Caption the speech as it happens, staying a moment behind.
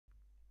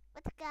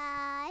What's up,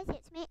 guys?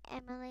 It's me,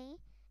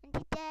 Emily, and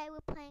today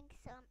we're playing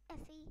some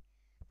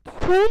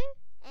Fe2.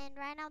 And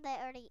right now they're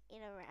already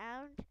in a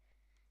round,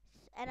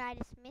 and I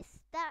just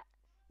missed that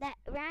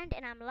round,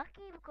 and I'm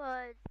lucky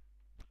because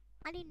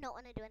I did not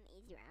want to do an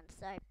easy round.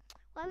 So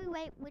while we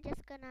wait, we're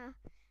just gonna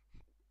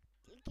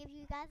give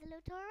you guys a little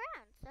tour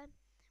around. So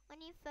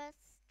when you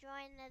first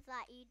join, there's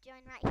like you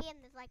join right here, and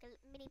there's like a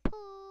mini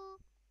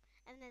pool,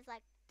 and there's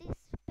like this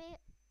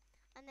bit,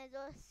 and there's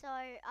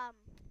also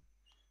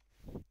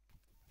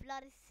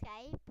flood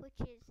escape, which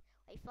is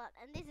flood,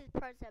 and this is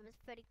pro service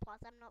 30 plus.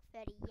 I'm not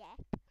 30 yet,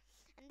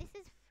 and this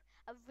is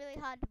a really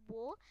hard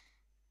wall.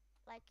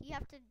 Like you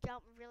have to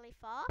jump really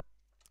far.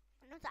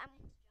 And also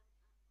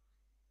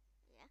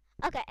yeah.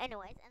 Okay.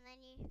 Anyways, and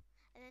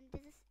then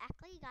this is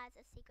actually, guys,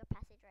 a secret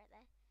passage right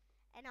there,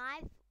 and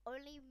I've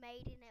only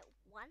made in it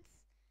once,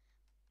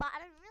 but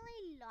I don't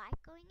really like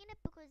going in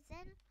it because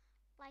then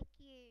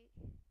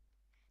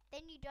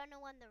you don't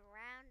know when the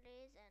round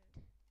is,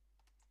 and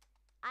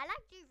I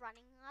like do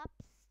running ups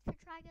to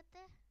try get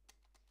there.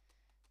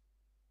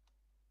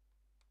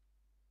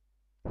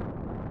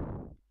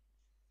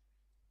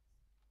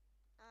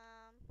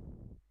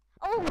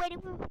 Oh,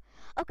 waiting for.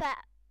 Okay,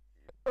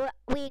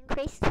 we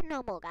increased to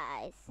normal,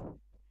 guys.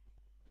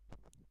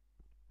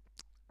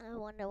 I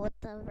wonder what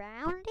the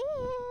round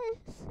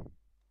is.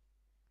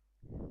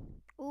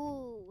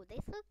 Ooh,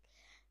 this look.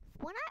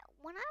 When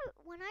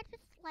I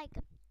just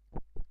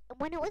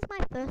when it was my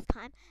first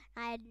time,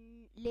 I had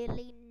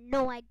literally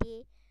no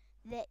idea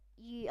that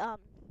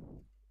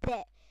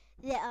that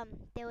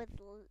there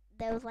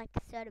was like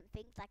certain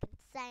things like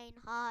insane,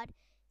 hard,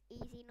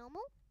 easy,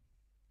 normal.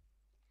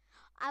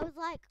 I was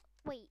like,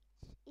 wait,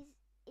 is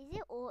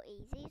it all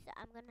easy? So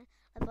I'm gonna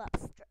level up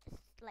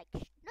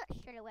not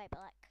straight away,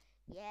 but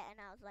yeah. And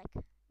I was like,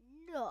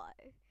 no.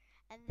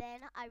 And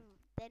then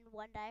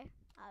one day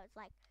I was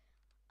like,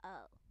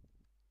 oh,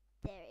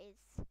 there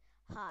is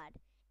hard,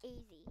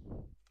 easy.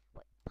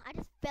 Wait, I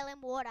just fell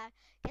in water.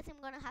 Guess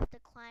I'm gonna have to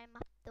climb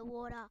up the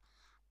water.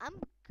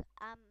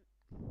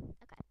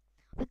 Okay.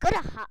 We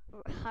gotta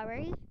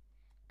hurry,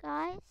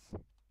 guys.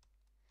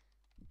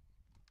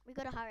 We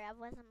gotta hurry,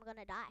 otherwise I'm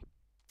gonna die.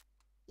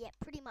 Yeah,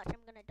 pretty much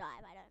I'm gonna die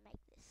if I don't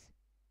make this.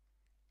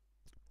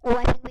 Oh,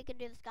 I think we can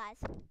do this,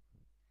 guys.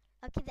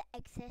 Okay, the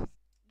exit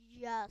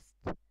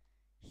just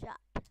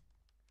shut.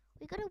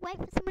 We gotta wait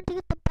for someone to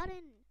get the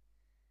button.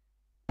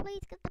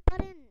 Please get the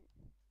button.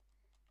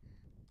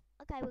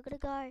 Okay, we're gonna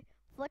go.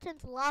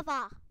 Fortune's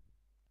lava.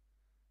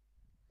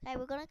 Okay,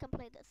 we're gonna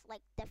complete this,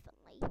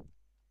 definitely.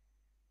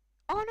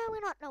 Oh no,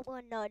 we're not.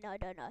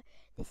 No.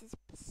 This is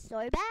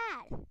so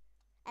bad.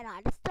 And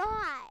I just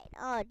died.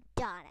 Oh,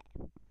 darn it.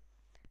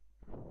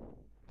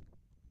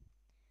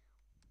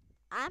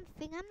 I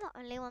think I'm the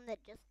only one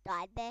that just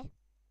died there.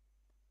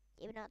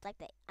 Even though it's like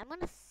that. I'm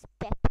gonna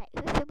spectate.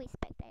 Who should we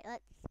spectate?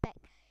 Let's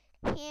spect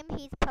him.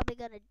 He's probably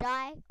gonna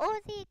die. Or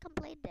has he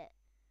completed it?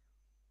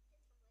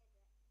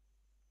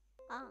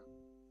 Oh.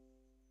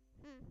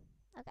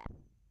 Okay.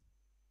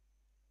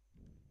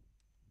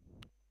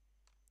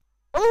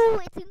 Oh,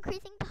 it's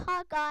increasing to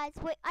hard, guys.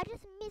 Wait, I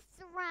just missed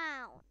the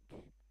round.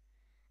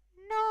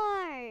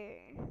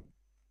 No.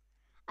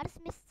 I just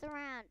missed the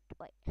round.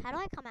 Wait, how do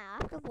I come out?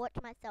 I have to watch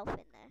myself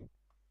in there.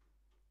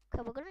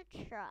 Okay, we're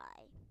gonna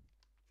try.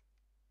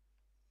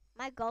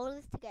 My goal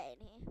is to get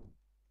in here.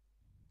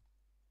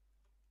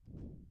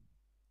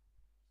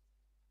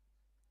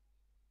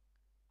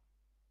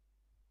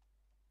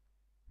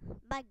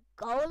 My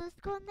goal is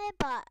to go in there,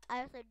 but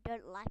I also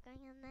don't like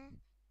going in there.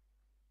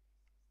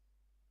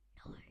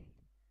 No.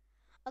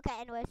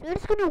 Okay, anyways, we're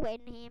just gonna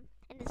wait in here,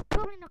 and it's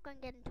probably not gonna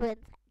get into it.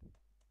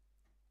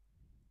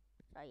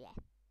 So yeah.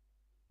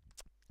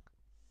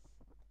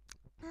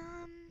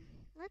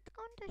 Let's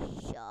go into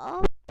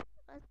shop.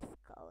 Let's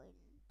go and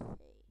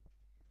see.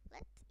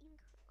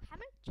 How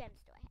many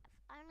gems do I have?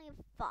 I only have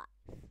 5.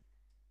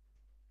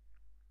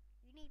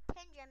 You need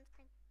 10 gems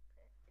to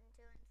put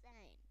into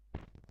insane.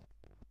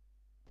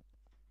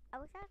 I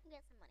wish I could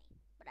get some money,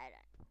 but I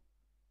don't.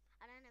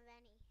 I don't have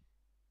any.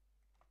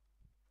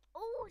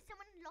 Oh,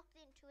 someone locked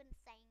it into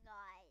insane,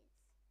 guys.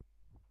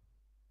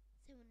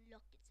 Someone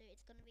locked it, so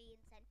it's gonna be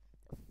insane.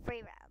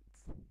 3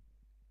 rounds.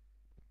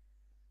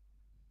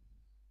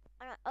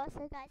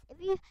 Also, guys, if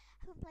you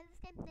haven't played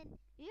this game, then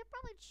you should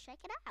probably check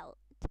it out.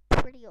 It's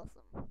pretty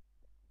awesome.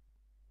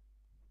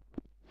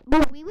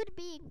 Well, we would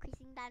be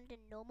increasing down to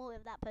normal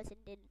if that person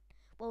didn't.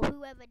 Well,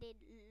 whoever did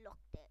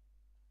locked it.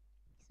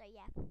 So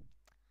yeah.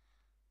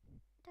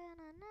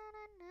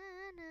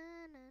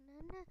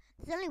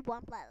 There's only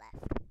one player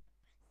left.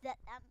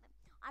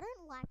 I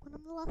don't like when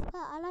I'm the last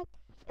player. I like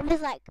if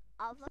there's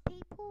other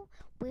people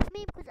with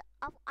me because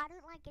I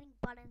don't like getting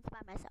buttons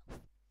by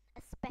myself,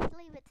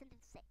 especially if it's an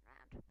insane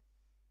round.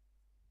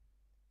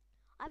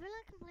 I've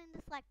only completed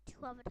this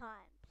 2 other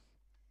times.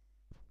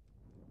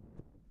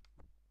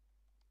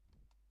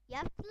 You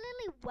have to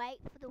literally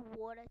wait for the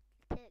water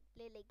to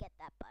literally get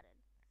that button.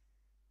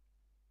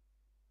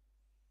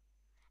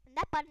 And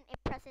that button,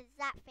 it presses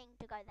that thing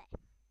to go there.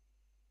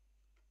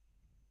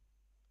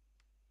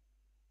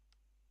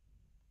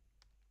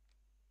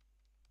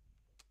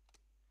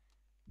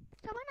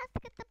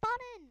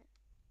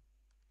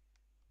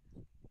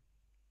 in.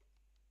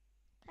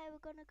 Okay,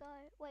 we're gonna go.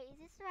 Wait, is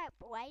this the right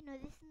way? No,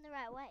 this isn't the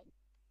right way.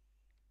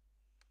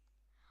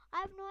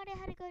 I have no idea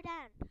how to go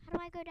down. How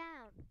do I go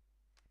down?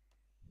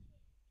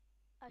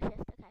 Oh,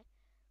 shift. Okay,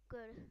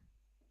 good.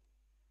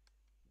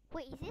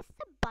 Wait, is this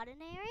the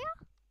button area?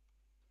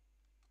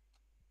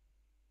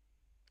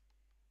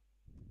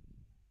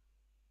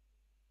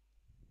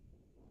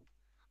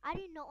 I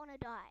do not want to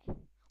die.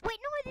 Wait,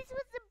 no, this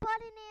was the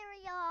button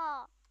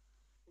area.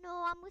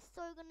 No, I'm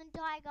so gonna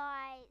die,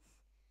 guys.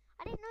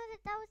 I didn't know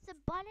that was the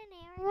button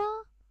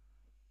area.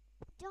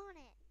 Darn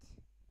it.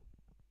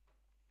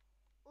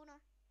 Oh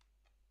no.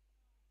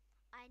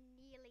 I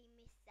nearly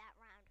missed that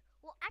round.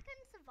 Well, I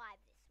can survive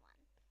this one.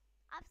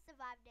 I've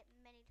survived it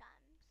many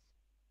times.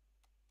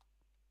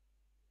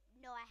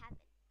 No, I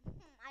haven't.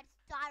 I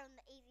just died on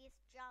the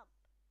easiest jump.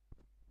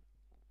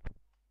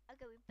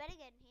 Okay, we better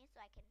get in here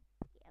so I can...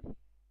 Yeah.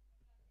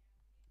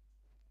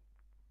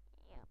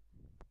 Yeah.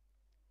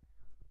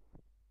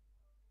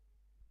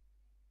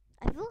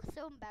 I feel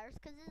so embarrassed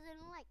because there's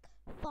only like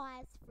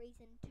 5s, 3s,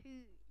 and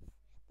 2s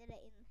that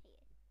are in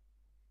here.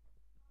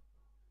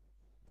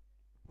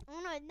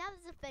 Oh no, now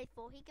there's a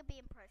Fe2. He could be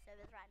in pro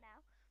servers right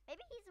now.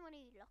 Maybe he's the one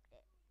who locked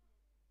it.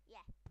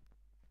 Yeah.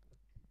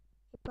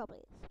 It probably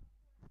is.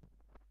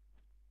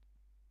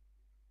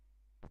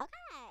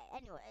 Okay,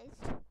 anyways.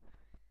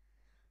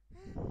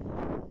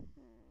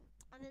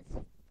 And it's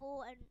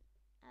 4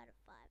 out of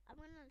 5. I'm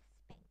gonna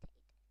spectate.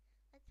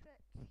 Let's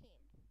watch him.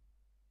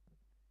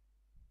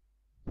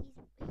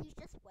 He's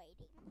just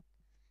waiting.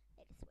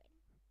 They're just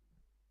waiting.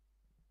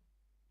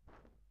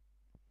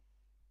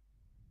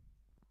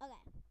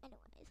 Okay,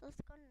 anyways,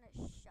 let's go in the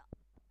shop.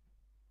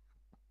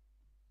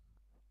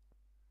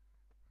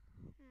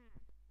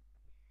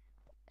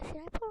 Should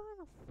I put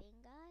on a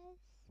thing, guys?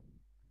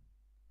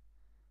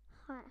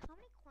 Hi, how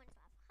many coins do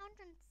I have?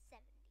 170.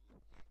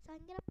 So I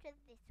can get up to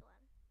this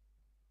one.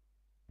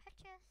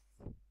 Purchase.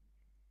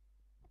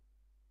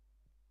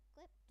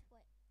 Clipped.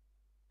 Wait.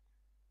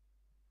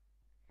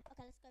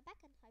 Okay, let's go back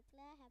and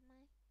hopefully I have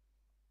my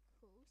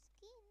cool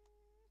skin.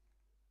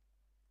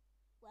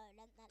 Wow,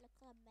 doesn't that look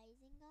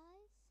amazing,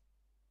 guys?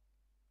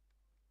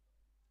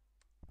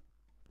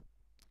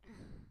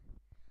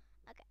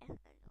 Okay,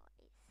 anyways.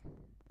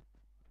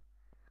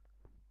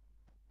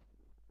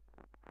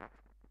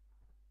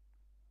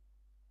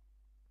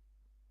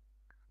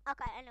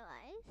 Okay,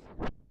 anyways.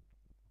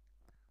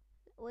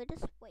 We're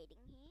just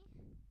waiting here.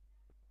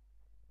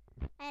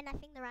 And I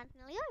think the round's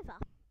nearly over.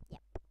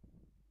 Yep.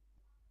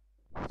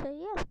 So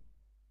yeah.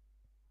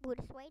 We're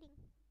just waiting.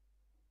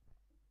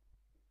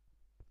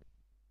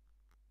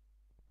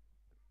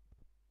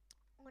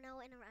 We're now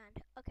in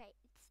around. Okay,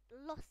 it's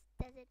Lost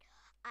Desert.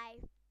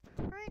 I'm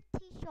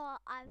pretty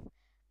sure I've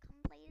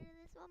completed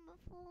this one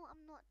before.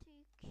 I'm not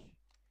too sure.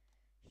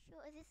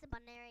 Is this the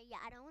button area?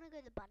 Yeah, I don't want to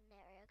go to the button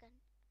area again.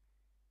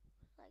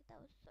 Like, that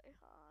was so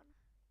hard.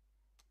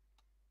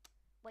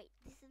 Wait,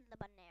 this isn't the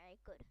button area.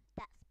 Good.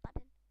 That's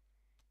button.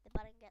 The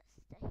button gets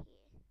to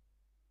here.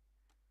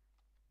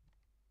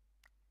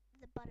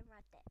 The button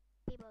right there.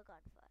 People are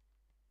going for it.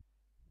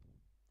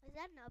 Is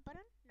that no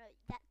button? No,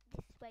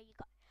 this is where you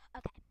go.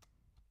 Okay.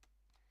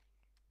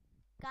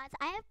 Guys,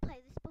 I have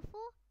played this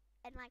before.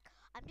 And, like,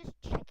 I'm just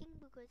checking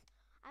because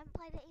I haven't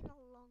played it in a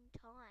long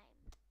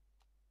time.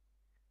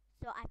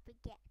 So I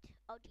forget.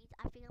 Oh, jeez.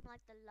 I think I'm,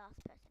 like, the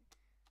last person.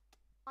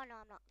 Oh, no,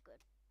 I'm not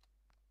good.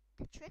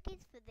 The trick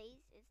is for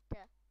these is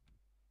to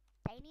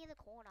stay near the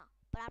corner.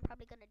 But I'm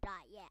probably going to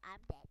die. Yeah,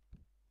 I'm dead.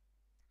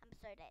 I'm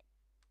so dead.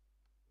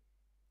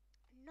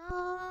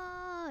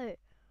 No!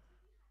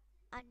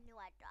 I knew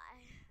I'd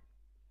die.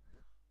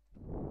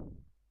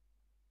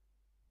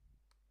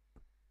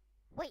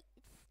 Wait,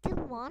 it's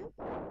still one?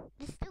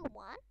 There's still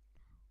one?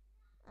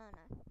 Oh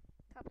no,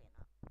 probably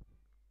not.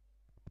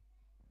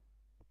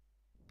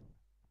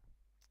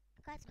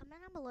 Guys,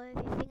 comment down below if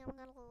you think I'm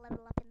gonna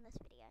level up in this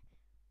video.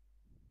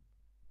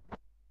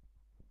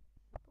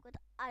 Because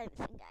I don't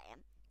think I am.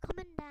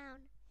 Comment down,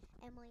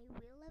 Emily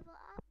will level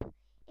up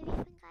if you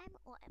think I am,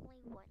 or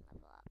Emily won't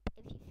level up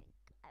if you think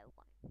I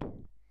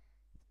won't.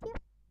 Yeah.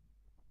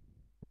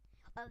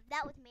 Oh, if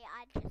that was me,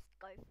 I'd just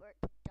go for it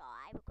to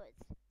die because...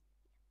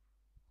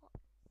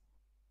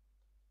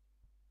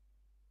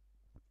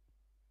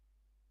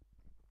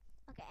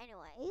 Okay,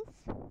 anyways.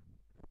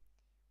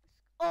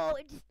 Oh,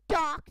 it's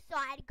Dark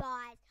Side,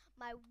 guys.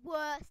 My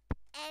worst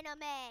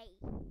enemy.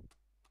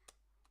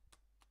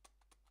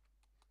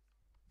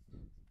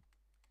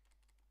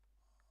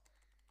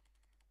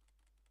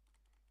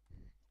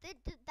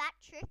 That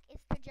trick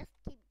is to just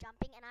keep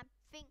jumping, and I'm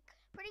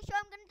pretty sure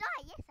I'm gonna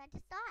die. Yes, I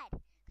just died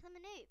because I'm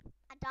a noob.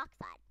 A Dark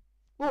Side.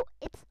 Well,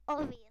 it's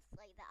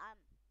obviously that I'm.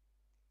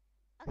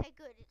 Okay,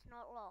 good. It's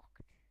not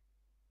locked.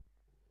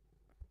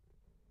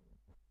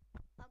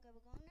 Okay,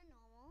 we're going to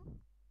normal.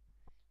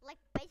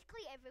 Like,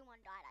 basically everyone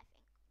died, I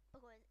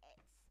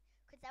think.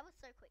 Because that was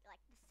so quick.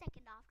 Like, the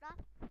second after.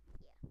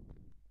 Yeah.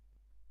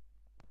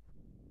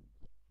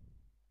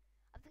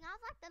 I think I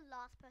was like the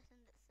last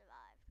person that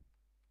survived.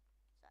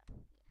 So, yeah.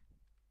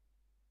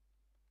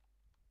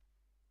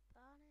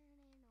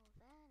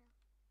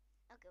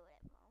 Okay,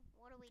 whatever.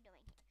 What are we doing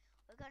here?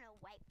 We're gonna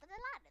wait for the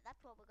ladder. That's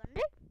what we're gonna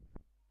do.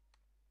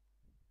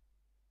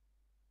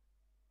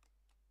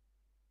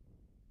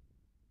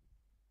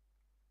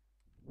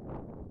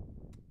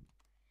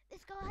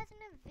 This girl has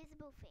an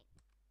invisible thing.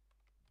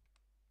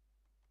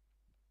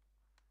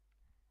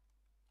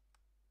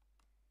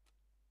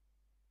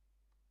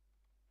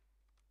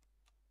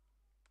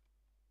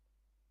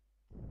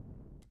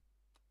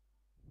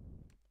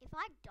 If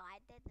I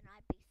died there, then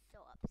I'd be so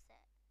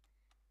upset.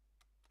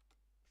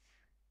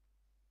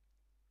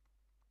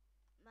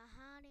 My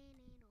heart ain't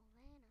in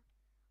Atlanta.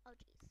 Oh,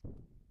 jeez.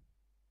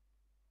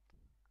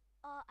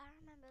 Oh, I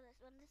remember this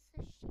one. This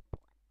is a ship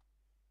one.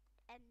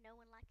 And no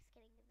one likes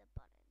getting the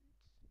buttons.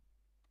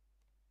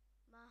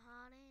 My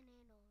heart ain't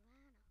in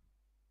Atlanta.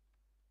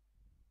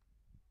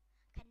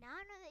 Okay, now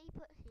I know that you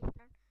put shift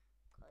on.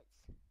 Cause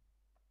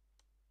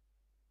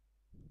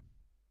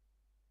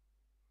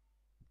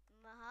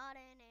my heart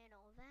ain't in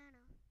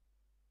Atlanta.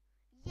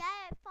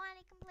 Yeah, I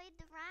finally completed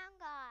the round,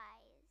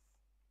 guys.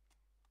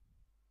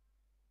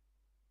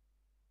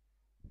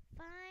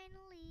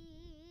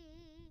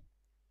 Finally.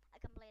 I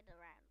completed the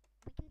round.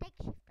 We can take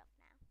shift off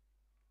now.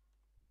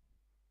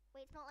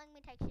 Wait, it's not letting me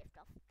take shift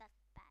off. That's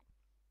bad.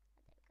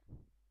 Oh, there we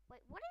go.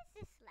 Wait, what is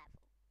this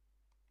level?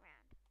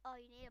 Round. Oh,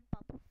 you need a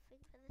bubble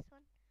thing for this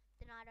one?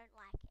 Then I don't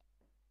like it.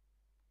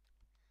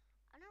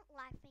 I don't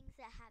like things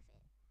that have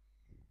it.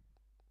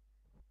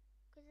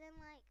 Because then,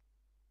 like,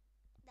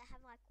 that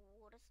have, like,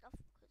 water stuff.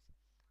 Because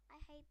I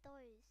hate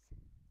those.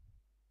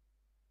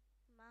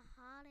 My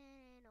heart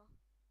in. I'm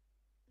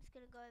just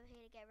going to go over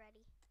here to get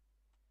ready.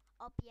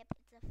 Oh, yep,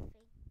 it's a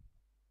thing.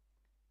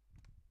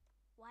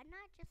 Why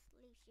not just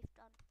leave shift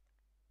on?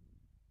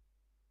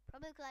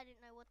 Probably because I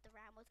didn't know what the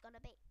round was going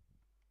to be.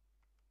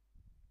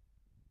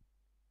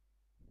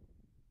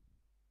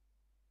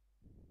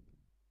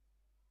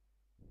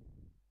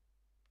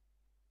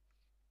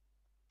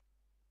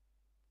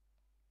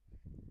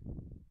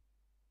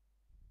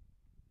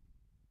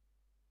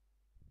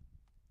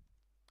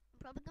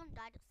 I'm probably going to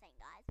die just saying,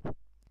 guys.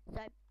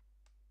 So,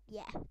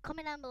 yeah.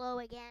 Comment down below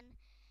again.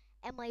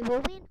 Emily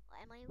will win or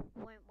Emily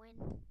won't win.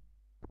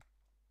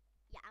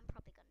 Yeah, I'm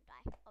probably going to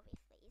die.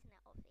 Obviously. Isn't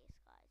it obvious,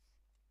 guys?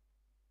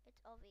 It's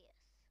obvious.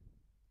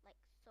 Like,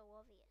 so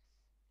obvious.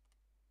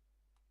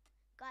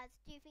 Guys,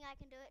 do you think I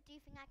can do it? Do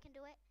you think I can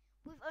do it?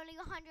 With only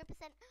 100%.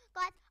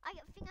 Guys, I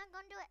think I'm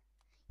going to do it.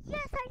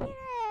 Yes, I did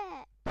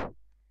it!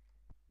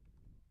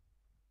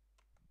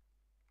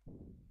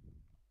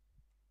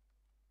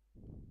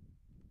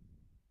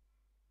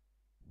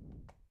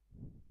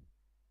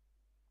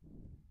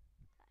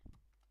 Okay.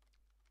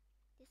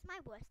 This is my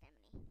worst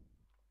enemy.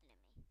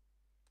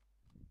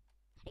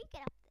 How do you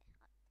get up there?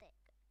 Up there.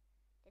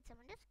 Did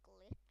someone just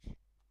glitch?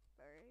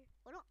 Bro.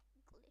 Well, not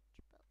glitch,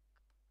 but...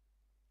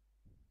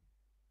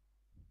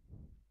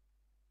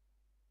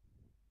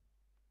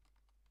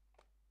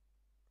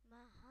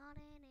 My heart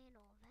ain't in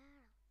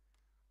Atlanta.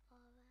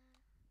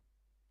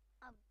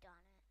 I've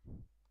done it.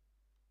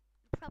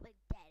 I'm probably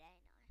dead,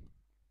 ain't I?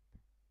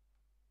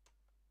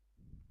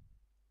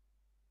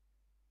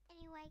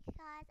 Anyway,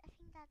 guys, I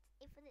think that's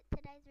it for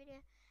today's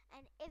video.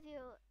 And if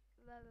you're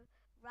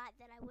right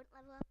that I wouldn't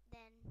level up,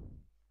 then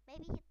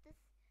maybe hit this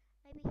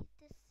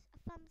a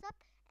thumbs up.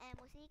 And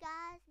we'll see you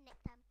guys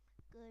next time.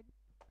 Goodbye.